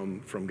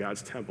from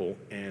God's temple,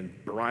 and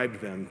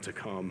bribed them to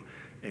come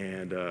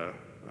and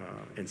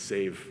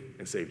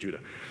save Judah.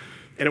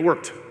 And it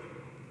worked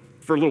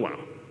for a little while,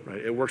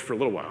 right? It worked for a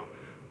little while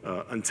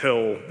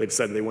until they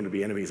decided they wanted to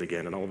be enemies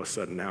again, and all of a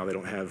sudden now they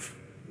don't have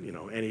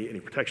any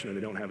protection, and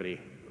they don't have any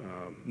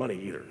money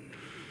either.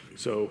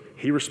 So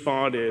he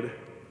responded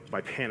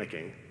by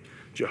panicking.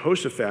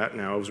 Jehoshaphat,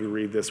 now as we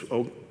read this,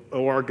 oh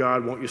our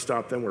God, won't you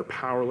stop them? We're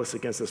powerless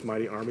against this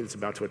mighty army that's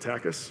about to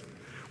attack us.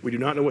 We do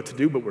not know what to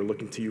do, but we're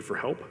looking to you for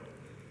help.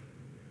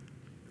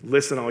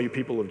 Listen, all you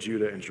people of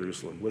Judah and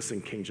Jerusalem.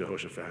 Listen, King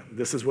Jehoshaphat.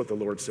 This is what the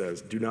Lord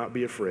says. Do not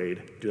be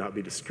afraid. Do not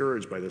be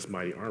discouraged by this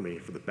mighty army,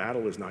 for the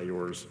battle is not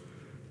yours,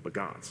 but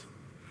God's.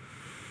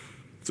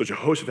 So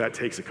Jehoshaphat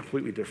takes a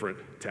completely different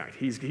tack.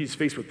 He's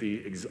faced with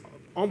the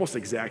almost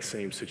exact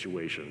same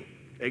situation,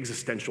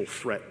 existential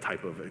threat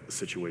type of a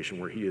situation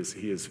where he's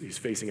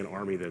facing an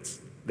army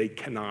they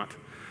cannot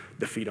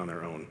defeat on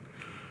their own.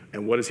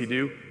 And what does he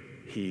do?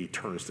 He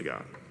turns to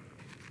God.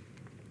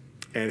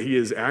 And he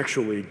is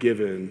actually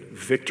given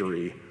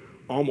victory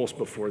almost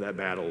before that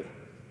battle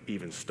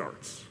even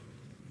starts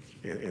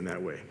in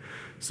that way.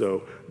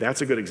 So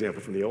that's a good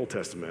example from the Old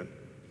Testament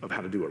of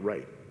how to do it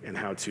right and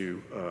how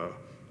to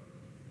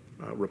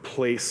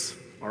replace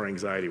our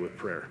anxiety with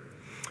prayer.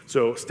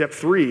 So step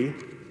 3,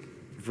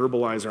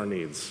 verbalize our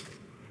needs.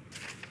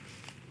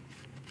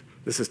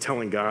 This is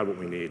telling God what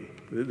we need.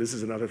 This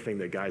is another thing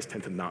that guys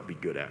tend to not be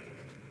good at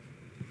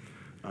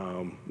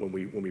when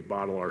we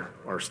bottle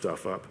our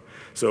stuff up.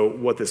 So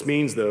what this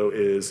means, though,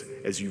 is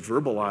as you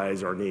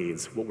verbalize our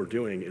needs, what we're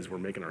doing is we're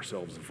making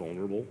ourselves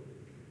vulnerable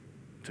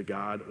to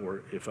God.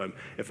 Or if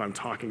I'm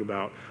talking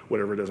about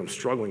whatever it is I'm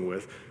struggling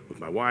with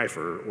my wife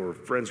or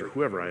friends or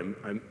whoever,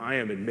 I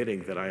am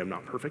admitting that I am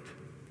not perfect,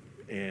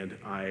 and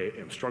I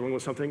am struggling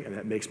with something, and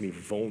that makes me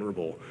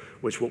vulnerable,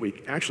 which what we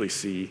actually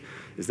see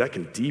is that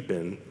can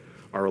deepen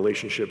our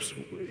relationships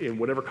in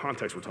whatever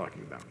context we're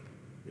talking about.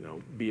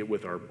 Be it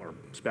with our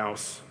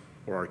spouse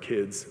or our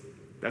kids.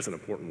 That's an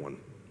important one.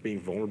 Being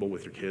vulnerable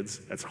with your kids,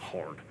 that's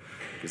hard.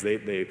 Because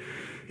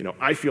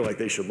I feel like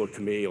they should look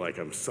to me like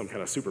I'm some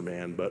kind of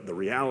Superman, but the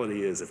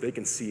reality is if they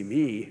can see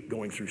me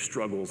going through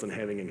struggles and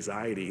having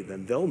anxiety,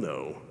 then they'll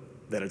know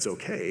that it's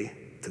okay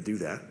to do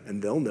that,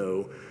 and they'll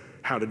know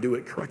how to do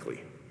it correctly,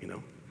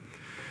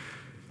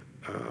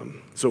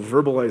 So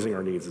verbalizing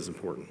our needs is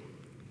important.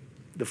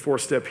 The 4th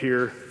step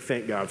here,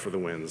 thank God for the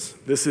wins.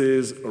 This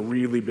is a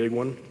really big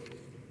one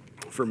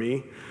for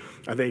me.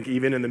 I think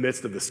even in the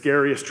midst of the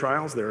scariest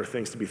trials, there are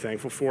things to be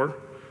thankful for,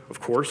 of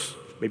course,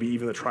 maybe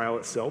even the trial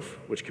itself,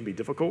 which can be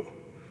difficult.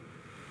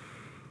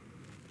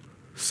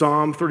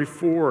 Psalm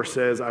 34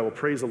 says, I will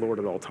praise the Lord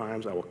at all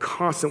times. I will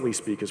constantly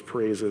speak his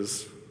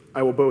praises.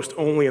 I will boast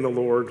only in the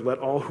Lord. Let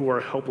all who are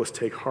helpless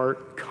take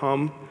heart.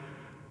 Come,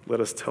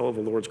 let us tell of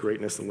the Lord's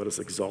greatness and let us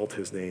exalt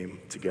his name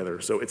together.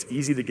 So it's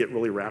easy to get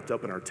really wrapped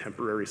up in our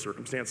temporary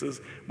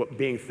circumstances. What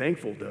being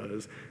thankful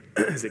does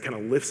is it kind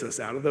of lifts us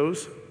out of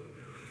those.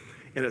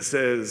 And it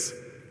says,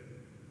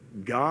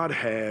 God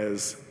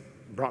has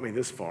brought me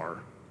this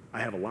far. I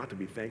have a lot to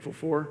be thankful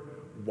for.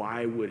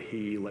 Why would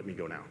he let me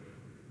go now?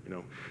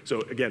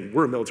 So again,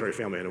 we're a military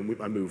family, and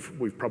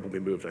we've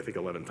probably moved, I think,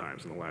 11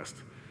 times in the last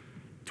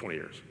 20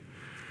 years.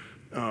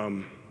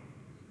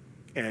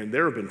 And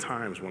there have been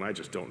times when I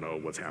just don't know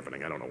what's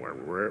happening. I don't know where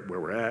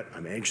we're at.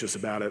 I'm anxious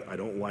about it. I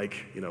don't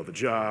like, the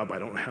job. I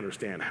don't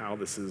understand how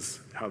this is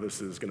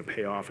going to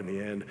pay off in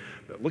the end.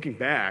 But looking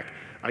back,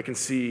 I can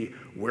see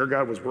where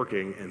God was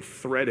working and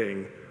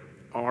threading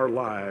our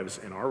lives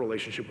and our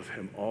relationship with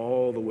him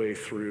all the way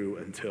through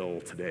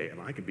until today. And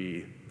I could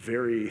be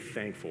very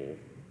thankful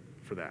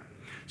for that.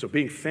 So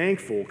being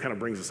thankful kind of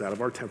brings us out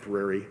of our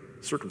temporary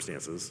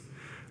circumstances,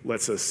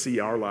 lets us see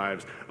our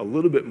lives a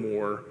little bit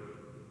more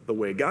the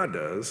way God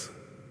does,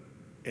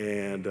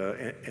 and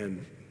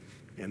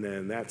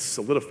then that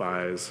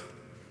solidifies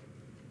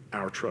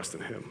our trust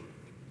in him.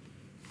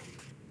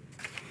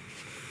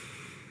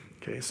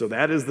 Okay, so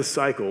that is the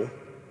cycle,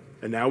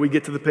 and now we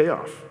get to the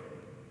payoff.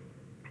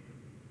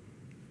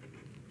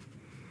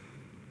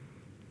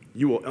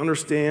 You will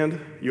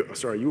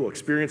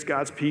experience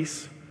God's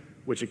peace,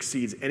 which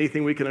exceeds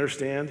anything we can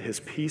understand. His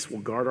peace will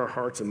guard our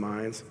hearts and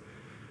minds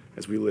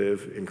as we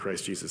live in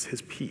Christ Jesus.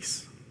 His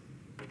peace.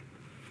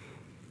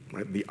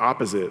 Right? The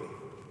opposite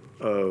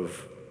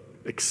of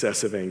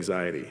excessive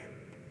anxiety.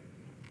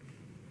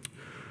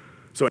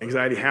 So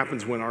anxiety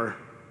happens when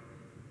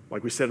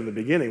like we said in the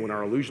beginning, when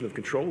our illusion of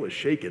control is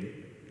shaken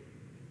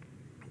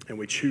and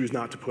we choose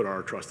not to put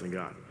our trust in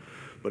God.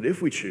 But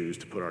if we choose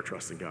to put our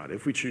trust in God,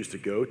 if we choose to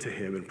go to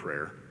him in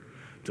prayer,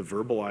 to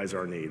verbalize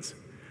our needs,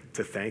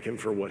 to thank him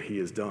for what he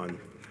has done,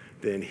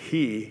 then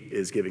he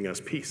is giving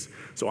us peace.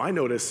 So I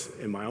notice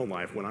in my own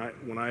life, when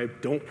I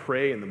don't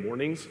pray in the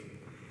mornings,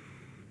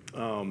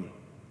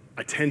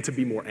 I tend to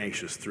be more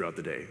anxious throughout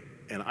the day.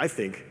 And I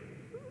think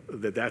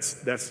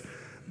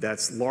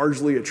that's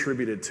largely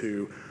attributed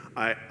to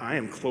I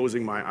am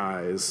closing my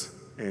eyes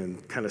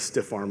and kind of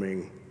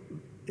stiff-arming,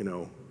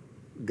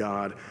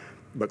 God,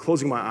 but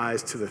closing my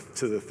eyes to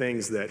the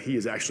things that he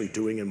is actually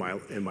doing in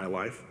my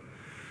life.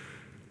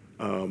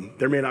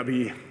 There may not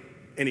be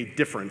any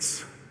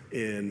difference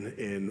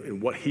in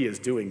what he is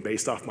doing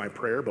based off my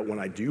prayer, but when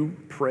I do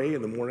pray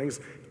in the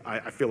mornings,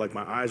 I feel like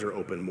my eyes are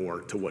open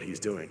more to what he's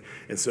doing.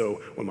 And so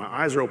when my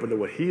eyes are open to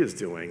what he is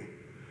doing,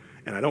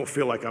 and I don't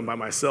feel like I'm by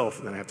myself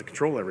and then I have to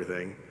control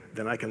everything,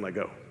 then I can let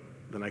go.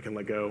 Then I can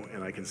let go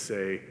and I can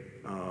say,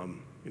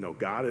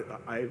 God,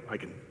 I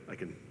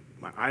can.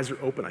 My eyes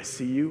are open. I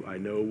see you. I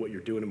know what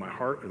you're doing in my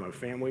heart, in my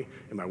family,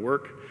 in my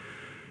work,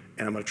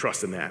 and I'm going to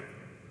trust in that,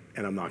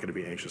 and I'm not going to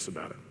be anxious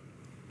about it.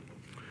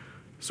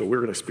 So we're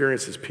going to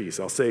experience his peace.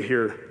 I'll say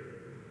here,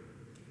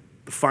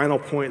 the final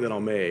point that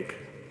I'll make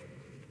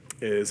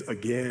is,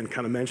 again,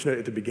 kind of mention it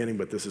at the beginning,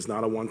 but this is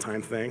not a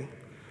one-time thing.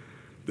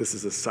 This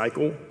is a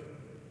cycle.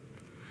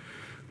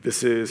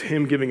 This is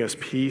him giving us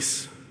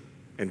peace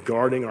and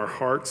guarding our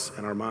hearts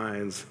and our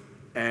minds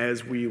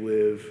as we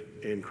live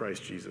in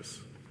Christ Jesus.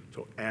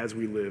 So as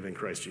we live in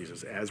Christ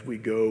Jesus, as we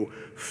go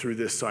through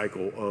this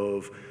cycle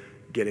of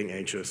getting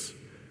anxious,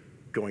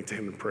 going to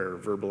him in prayer,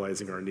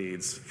 verbalizing our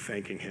needs,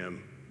 thanking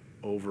him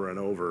over and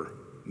over,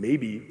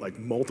 maybe like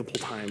multiple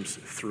times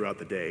throughout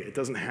the day. It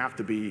doesn't have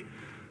to be,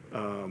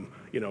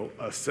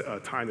 a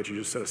time that you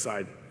just set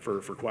aside for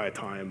quiet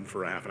time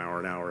for a half an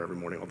hour every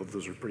morning, although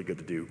those are pretty good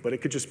to do. But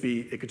it could just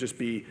be,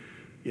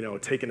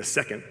 taking a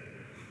second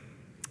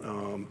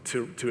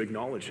to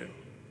acknowledge him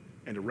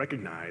and to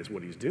recognize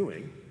what he's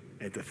doing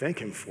and to thank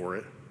him for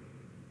it,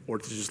 or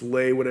to just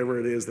lay whatever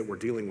it is that we're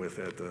dealing with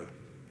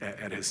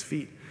at his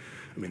feet.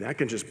 I mean, that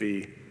can just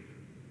be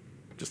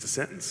just a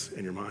sentence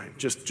in your mind.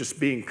 Just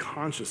being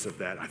conscious of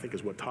that, I think,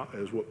 is what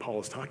Paul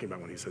is talking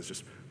about when he says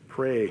just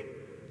pray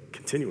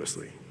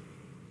continuously.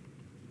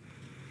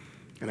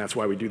 And that's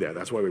why we do that.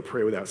 That's why we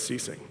pray without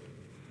ceasing.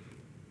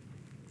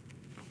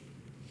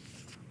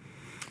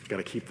 We've got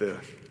to keep the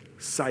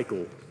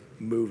cycle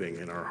moving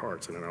in our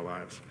hearts and in our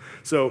lives.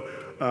 So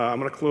I'm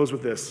going to close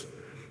with this.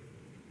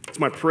 It's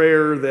my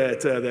prayer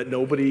that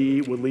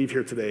nobody would leave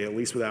here today, at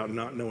least without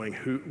not knowing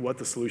what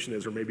the solution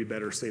is, or maybe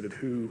better stated,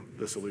 who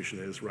the solution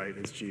is, right?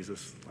 It's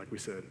Jesus, like we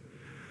said.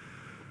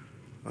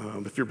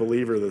 If you're a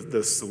believer,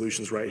 the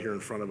solution's right here in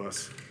front of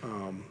us.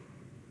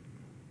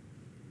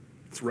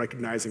 It's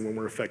recognizing when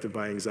we're affected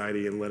by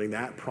anxiety and letting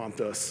that prompt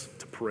us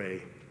to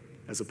pray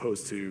as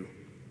opposed to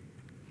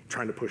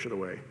trying to push it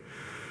away.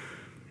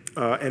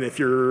 And if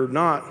you're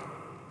not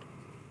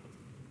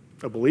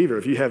a believer,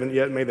 if you haven't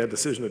yet made that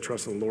decision to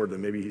trust in the Lord,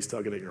 then maybe he's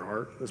tugging at your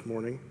heart this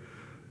morning.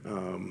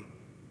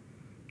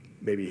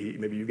 Maybe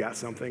you got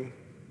something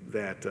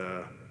that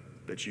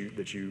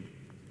you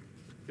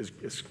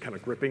is kind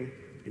of gripping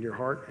in your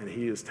heart, and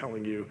he is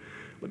telling you,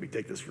 let me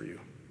take this for you.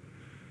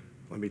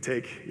 Let me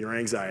take your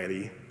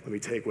anxiety. Let me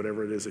take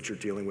whatever it is that you're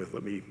dealing with.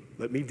 Let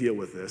me deal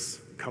with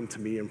this. Come to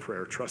me in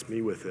prayer. Trust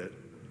me with it.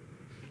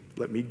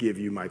 Let me give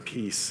you my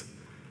peace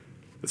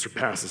that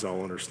surpasses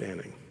all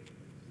understanding.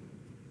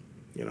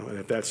 And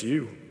if that's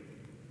you,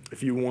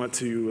 if you want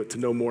to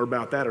know more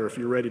about that, or if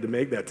you're ready to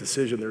make that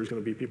decision, there's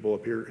going to be people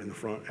up here in the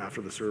front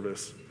after the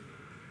service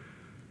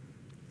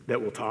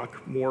that will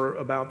talk more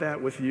about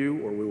that with you,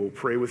 or we will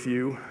pray with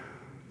you.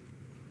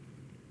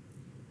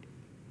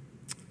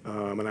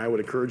 And I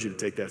would encourage you to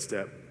take that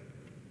step,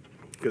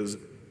 because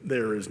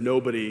there is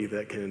nobody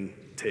that can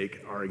take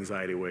our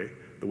anxiety away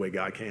the way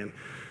God can,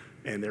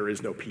 and there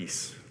is no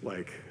peace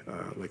like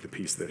the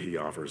peace that he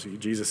offers.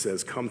 Jesus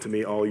says, "Come to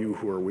me, all you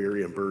who are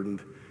weary and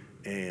burdened,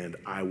 and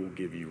I will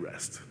give you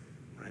rest."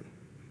 Right?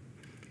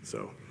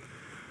 So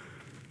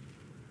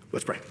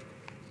let's pray.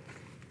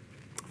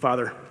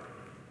 Father,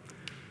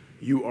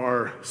 you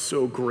are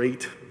so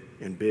great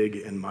and big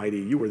and mighty.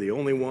 You are the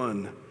only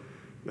one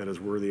that is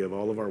worthy of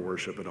all of our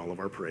worship and all of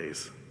our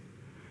praise.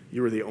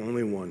 You are the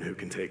only one who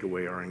can take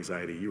away our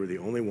anxiety. You are the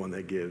only one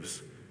that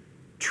gives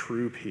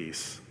true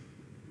peace.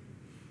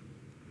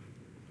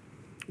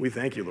 We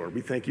thank you, Lord.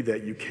 We thank you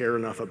that you care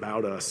enough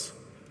about us,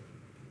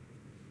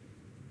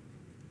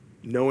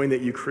 knowing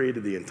that you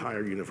created the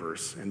entire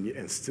universe,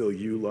 and still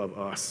you love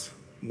us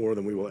more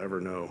than we will ever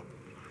know.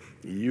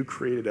 You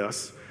created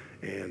us,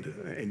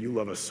 and you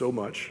love us so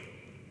much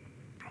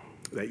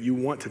that you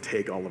want to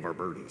take all of our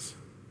burdens.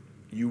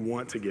 You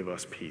want to give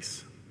us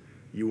peace.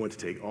 You want to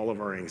take all of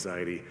our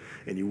anxiety,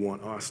 and you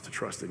want us to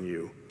trust in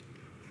you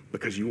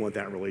because you want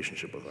that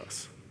relationship with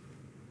us.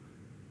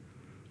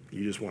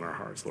 You just want our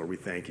hearts, Lord. We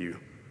thank you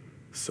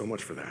so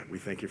much for that. We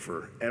thank you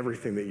for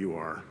everything that you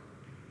are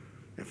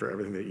and for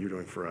everything that you're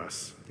doing for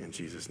us. In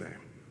Jesus'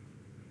 name.